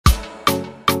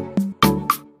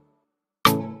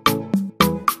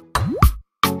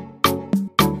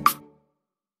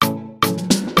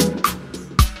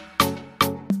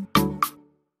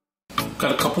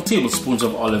got a couple tablespoons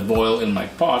of olive oil in my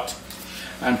pot,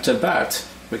 and to that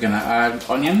we're gonna add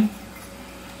onion.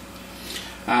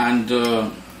 And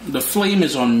the flame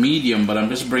is on medium, but I'm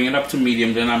just bringing it up to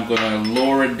medium. Then I'm gonna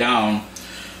lower it down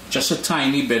just a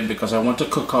tiny bit because I want to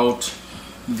cook out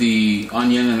the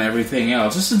onion and everything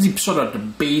else. This is the sort of the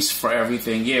base for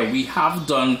everything. Yeah, we have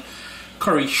done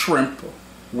curry shrimp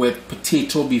with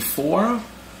potato before,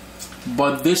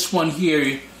 but this one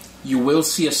here you will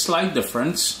see a slight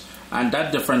difference, and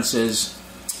that difference is,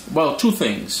 well, three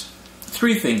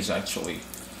things actually.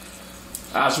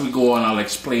 As we go on, I'll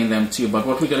explain them to you, but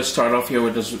what we're going to start off here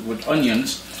with is with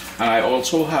onions. And I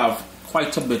also have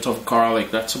quite a bit of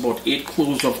garlic. That's about 8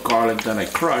 cloves of garlic that I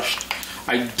crushed.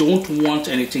 I don't want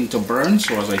anything to burn,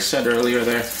 so as I said earlier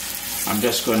there, I'm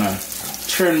just going to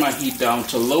turn my heat down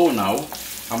to low now.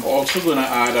 I'm also going to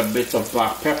add a bit of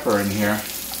black pepper in here.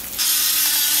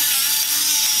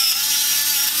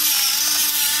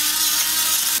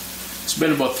 It's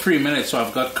been about 3 minutes, so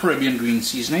I've got Caribbean green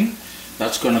seasoning.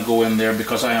 That's going to go in there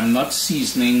because I am not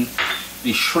seasoning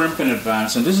the shrimp in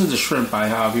advance. And this is the shrimp I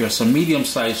have here. It's a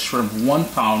medium-sized shrimp, 1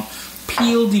 pound,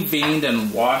 peeled, deveined,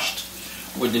 and washed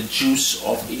with the juice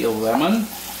of a lemon.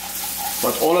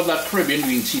 But all of that Caribbean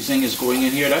green seasoning is going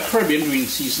in here. That Caribbean green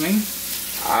seasoning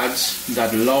adds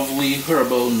that lovely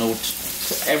herbal note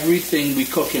to everything we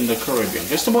cook in the Caribbean.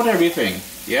 Just about everything,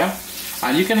 yeah?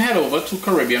 And you can head over to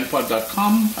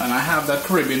CaribbeanPot.com, and I have that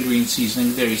Caribbean green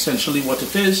seasoning there. Essentially what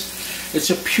it is, it's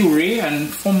a puree,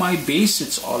 and for my base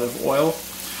it's olive oil.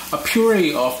 A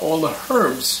puree of all the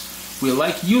herbs we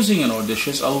like using in our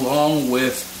dishes, along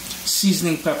with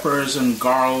seasoning peppers and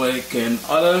garlic and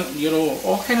other, you know,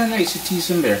 all kind of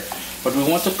niceties in there. But we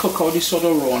want to cook out the sort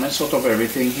of rawness sort of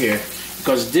everything here,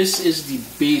 because this is the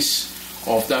base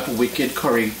of that wicked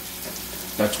curry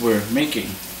that we're making.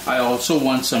 I also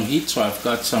want some heat, so I've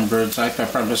got some bird's eye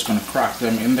pepper. I'm just going to crack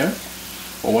them in there,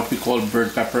 or what we call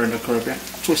bird pepper in the Caribbean.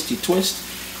 Twisty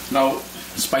twist. Now,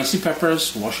 spicy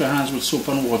peppers, wash your hands with soap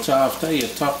and water after. You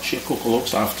touch your cocoa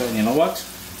loaves after, and you know what?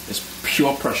 It's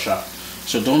pure pressure.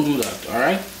 So don't do that,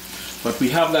 alright? But we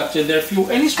have that in there. If you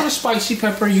any sort of spicy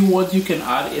pepper you want, you can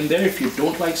add in there. If you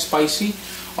don't like spicy,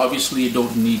 obviously you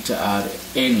don't need to add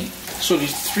any. So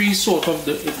these 3 sort of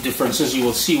differences you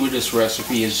will see with this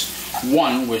recipe is,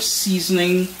 1, we're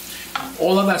seasoning.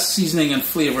 All of that seasoning and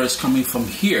flavor is coming from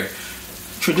here.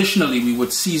 Traditionally, we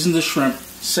would season the shrimp,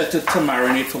 set it to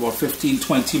marinate for about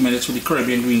 15-20 minutes with the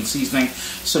Caribbean green seasoning,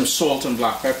 some salt and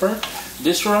black pepper.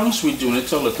 This round, we're doing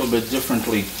it a little bit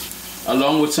differently,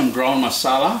 along with some ground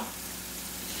masala.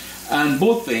 And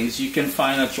both things you can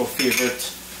find at your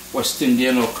favorite West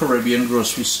Indian or Caribbean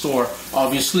grocery store.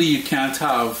 Obviously, you can't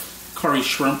have curry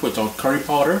shrimp without curry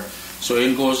powder, so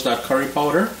in goes that curry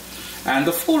powder. And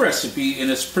the full recipe in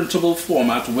its printable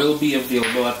format will be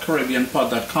available at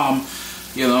CaribbeanPot.com,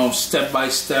 you know, step by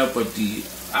step with the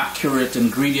accurate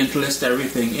ingredient list,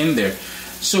 everything in there.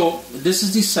 So this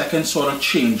is the second sort of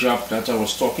change up that I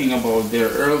was talking about there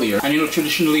earlier. And you know,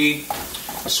 traditionally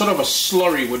a sort of a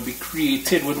slurry would be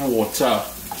created with water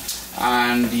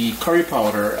and the curry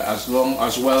powder, as well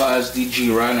as the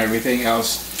jeera and everything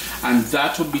else, and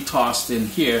that would be tossed in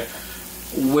here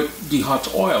with the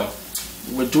hot oil.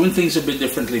 We're doing things a bit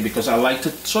differently because I like to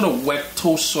sort of wet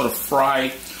toast, sort of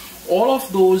fry all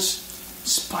of those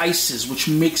spices which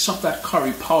makes up that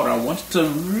curry powder. I want it to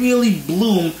really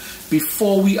bloom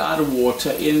before we add water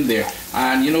in there.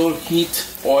 And you know,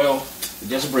 heat, oil, it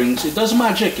does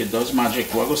magic.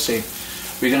 What I will say,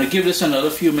 we're going to give this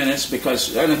another few minutes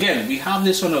because, and again, we have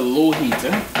this on a low heat,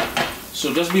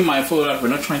 so just be mindful that we're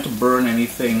not trying to burn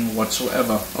anything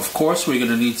whatsoever. Of course, we're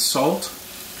going to need salt.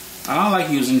 I like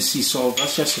using sea salt.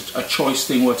 That's just a choice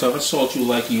thing. Whatever salt you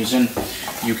like using,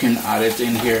 you can add it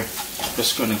in here.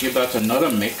 Just going to give that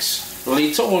another mix.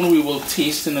 Later on, we will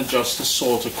taste and adjust the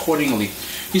salt accordingly.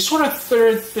 The sort of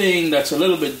third thing that's a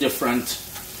little bit different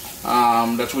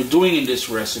that we're doing in this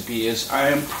recipe is I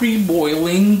am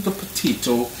pre-boiling the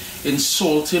potato in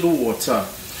salted water.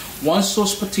 Once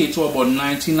those potatoes are about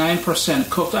 99%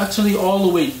 cooked, actually all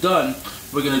the way done,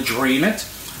 we're going to drain it.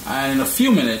 And in a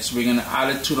few minutes, we're going to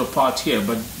add it to the pot here.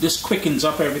 But this quickens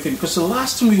up everything, because the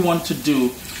last thing we want to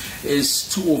do is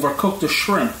to overcook the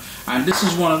shrimp. And this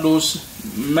is one of those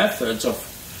methods of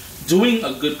doing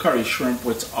a good curry shrimp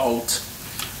without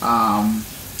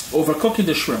overcooking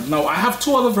the shrimp. Now, I have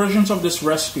 2 other versions of this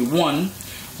recipe. One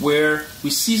where we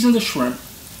season the shrimp,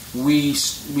 we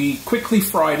quickly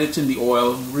fried it in the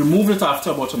oil, removed it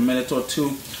after about a minute or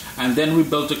 2, and then we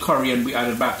built the curry and we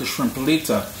added back the shrimp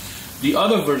later. The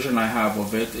other version I have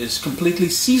of it is completely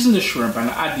season the shrimp, and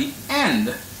at the end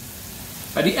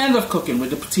of cooking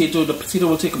with the potato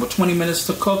will take about 20 minutes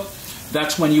to cook.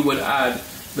 that's when you would add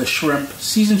the shrimp,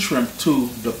 seasoned shrimp, to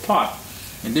the pot.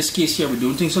 In this case here, we're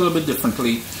doing things a little bit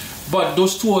differently, but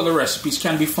those two other recipes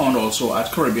can be found also at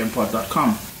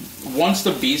CaribbeanPot.com. Once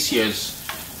the base here is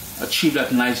achieved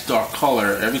that nice dark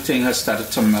color, everything has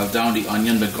started to melt down, the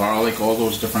onion, the garlic, all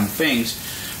those different things.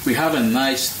 We have a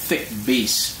nice thick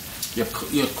base.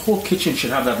 Your whole kitchen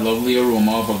should have that lovely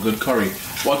aroma of a good curry.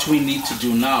 What we need to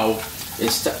do now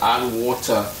is to add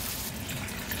water.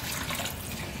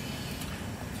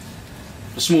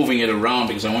 Just moving it around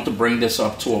because I want to bring this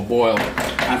up to a boil.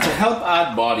 And to help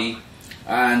add body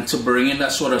and to bring in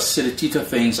that sort of acidity to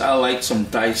things, I like some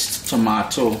diced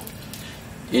tomato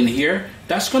in here.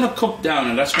 That's going to cook down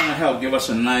and that's going to help give us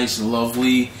a nice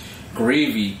lovely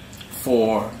gravy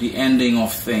for the ending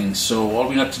of things. So all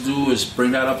we have to do is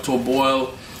bring that up to a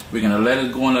boil. We're going to let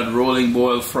it go on that rolling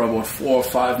boil for about 4 or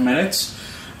 5 minutes.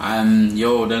 And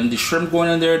then the shrimp going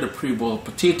in there, the pre-boiled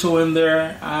potato in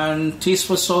there, and taste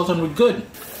for salt, and we're good.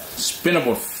 It's been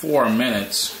about 4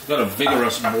 minutes. Got a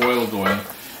vigorous boil going.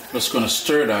 Just going to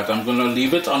stir that. I'm going to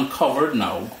leave it uncovered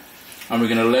now, and we're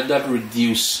going to let that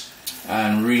reduce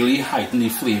and really heighten the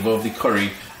flavor of the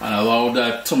curry and allow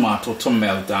that tomato to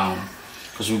melt down.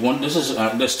 Because we want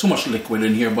there's too much liquid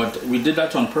in here, but we did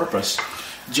that on purpose,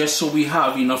 just so we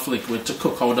have enough liquid to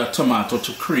cook out that tomato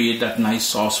to create that nice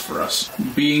sauce for us.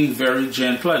 Being very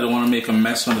gentle, I don't want to make a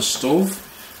mess on the stove.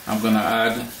 I'm going to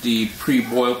add the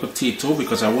pre-boiled potato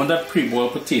because I want that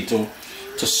pre-boiled potato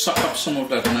to suck up some of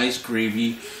that nice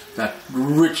gravy, that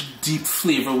rich, deep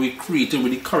flavor we created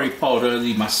with the curry powder,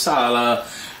 the masala,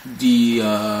 the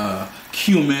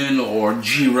cumin or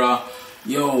jeera.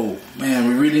 Man,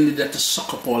 we really need that to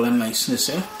suck up all that niceness,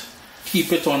 eh?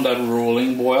 Keep it on that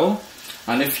rolling boil.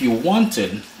 And if you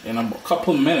wanted, in a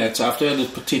couple minutes after the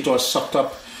potato has sucked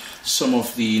up some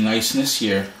of the niceness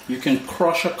here, you can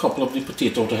crush a couple of the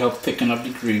potato to help thicken up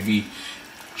the gravy,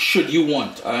 should you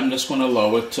want. I'm just going to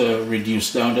allow it to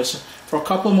reduce down just for a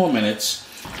couple more minutes.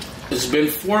 It's been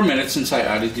 4 minutes since I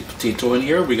added the potato in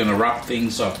here. We're going to wrap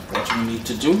things up. What we need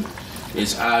to do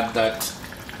is add that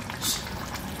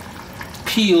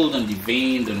peeled and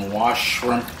deveined and washed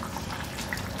shrimp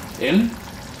in.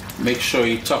 Make sure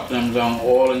you tuck them down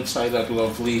all inside that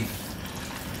lovely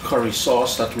curry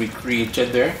sauce that we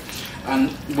created there. And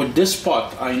with this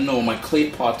pot, I know my clay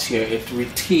pot here, it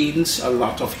retains a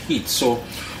lot of heat. So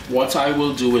what I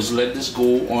will do is let this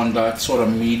go on that sort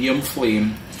of medium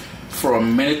flame for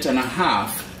 1.5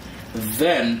 minutes.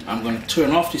 Then I'm going to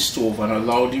turn off the stove and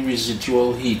allow the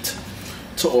residual heat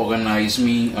to organize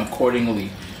me accordingly.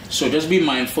 So just be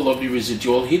mindful of the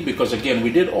residual heat, because again,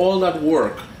 we did all that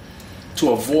work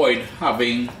to avoid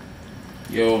having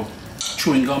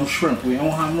chewing gum shrimp. We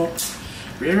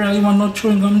really want no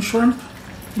chewing gum shrimp.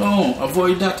 No,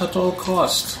 avoid that at all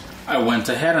costs. I went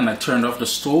ahead and I turned off the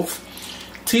stove.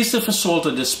 Taste it for salt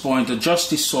at this point. Adjust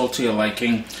the salt to your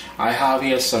liking. I have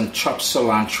here some chopped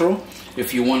cilantro.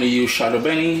 If you want to use shado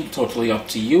beni, totally up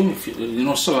to you. If you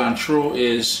know, cilantro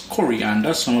is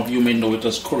coriander. Some of you may know it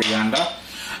as coriander.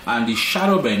 And the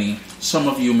shado beni, some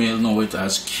of you may know it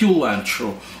as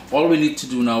culantro. All we need to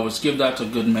do now is give that a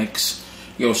good mix.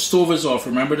 Your stove is off.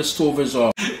 Remember, the stove is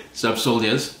off. Sup,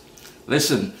 soldiers?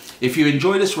 Listen, if you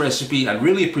enjoy this recipe, I'd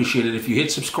really appreciate it if you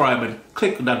hit subscribe and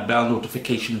click that bell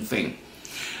notification thing.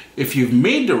 If you've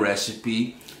made the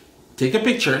recipe, take a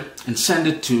picture and send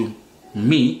it to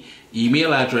me.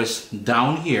 Email address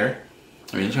down here.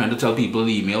 I'm really trying to tell people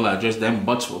the email address. Them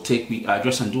butts will take the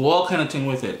address and do all kind of thing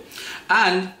with it.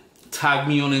 And tag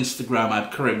me on Instagram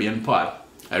at Caribbean Pot.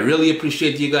 I really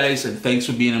appreciate you guys, and thanks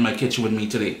for being in my kitchen with me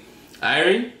today.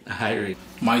 Irie.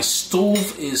 My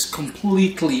stove is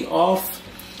completely off.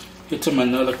 Hit him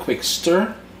another quick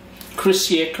stir. Chris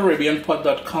here,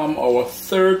 CaribbeanPot.com. Our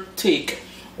third take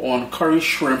on curry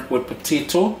shrimp with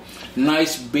potato.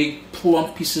 Nice big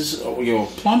plump pieces of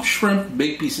plump shrimp,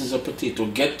 big pieces of potato.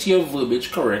 Get your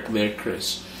verbiage correct there,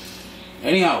 Chris.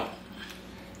 Anyhow,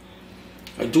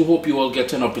 I do hope you all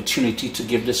get an opportunity to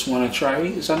give this one a try.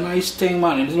 It's a nice thing,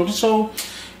 man. So,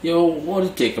 what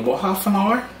did it take? About half an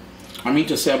hour? I mean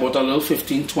to say about a little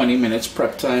 15-20 minutes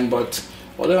prep time, but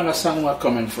well, they understand where I'm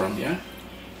coming from, yeah?